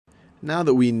Now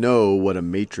that we know what a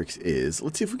matrix is,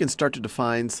 let's see if we can start to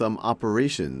define some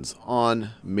operations on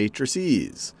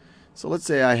matrices. So let's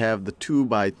say I have the 2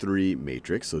 by 3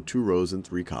 matrix, so 2 rows and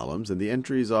 3 columns, and the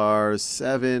entries are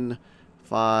 7,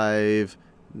 5,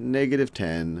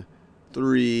 -10,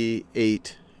 3,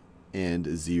 8,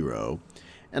 and 0.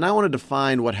 And I want to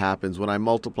define what happens when I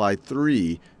multiply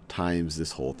 3 times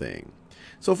this whole thing.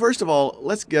 So first of all,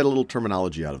 let's get a little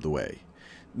terminology out of the way.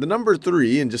 The number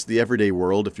 3 in just the everyday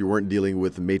world, if you weren't dealing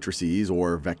with matrices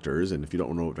or vectors, and if you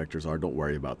don't know what vectors are, don't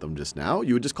worry about them just now,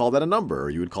 you would just call that a number, or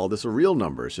you would call this a real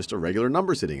number. It's just a regular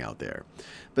number sitting out there.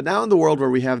 But now in the world where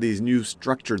we have these new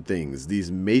structured things, these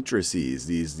matrices,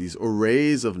 these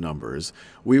arrays of numbers,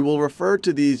 we will refer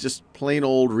to these just plain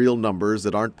old real numbers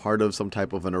that aren't part of some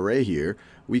type of an array here.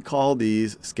 We call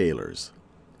these scalars.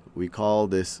 We call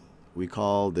this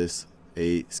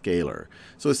a scalar.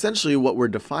 So essentially what we're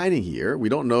defining here, we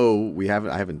don't know,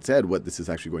 I haven't said what this is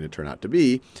actually going to turn out to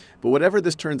be, but whatever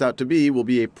this turns out to be will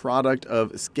be a product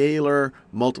of scalar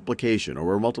multiplication, or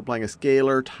we're multiplying a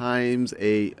scalar times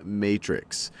a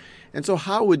matrix. And so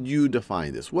how would you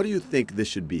define this? What do you think this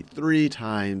should be? 3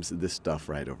 times this stuff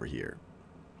right over here.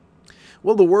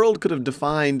 Well, the world could have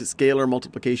defined scalar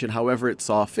multiplication however it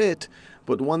saw fit,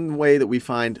 but one way that we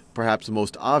find perhaps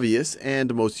most obvious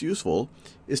and most useful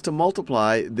is to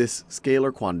multiply this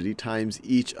scalar quantity times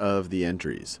each of the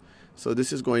entries. So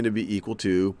this is going to be equal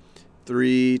to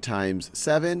 3 times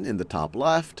 7 in the top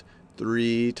left,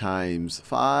 3 times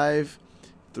 5,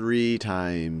 3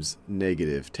 times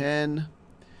 -10,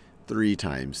 3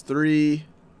 times 3,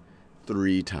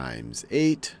 3 times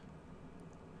 8,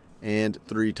 and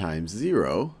 3 times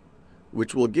 0,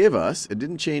 which will give us, it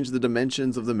didn't change the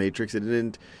dimensions of the matrix, it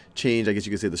didn't change, I guess you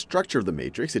could say, the structure of the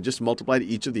matrix, it just multiplied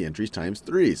each of the entries times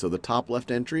 3. So the top left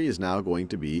entry is now going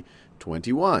to be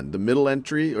 21. The middle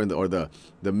entry, the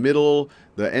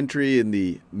entry in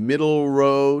the middle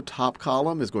row top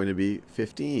column is going to be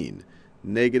 15,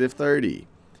 -30,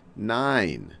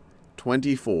 9,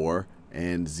 24,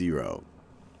 and 0.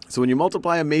 So when you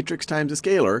multiply a matrix times a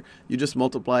scalar, you just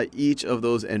multiply each of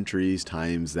those entries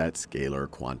times that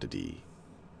scalar quantity.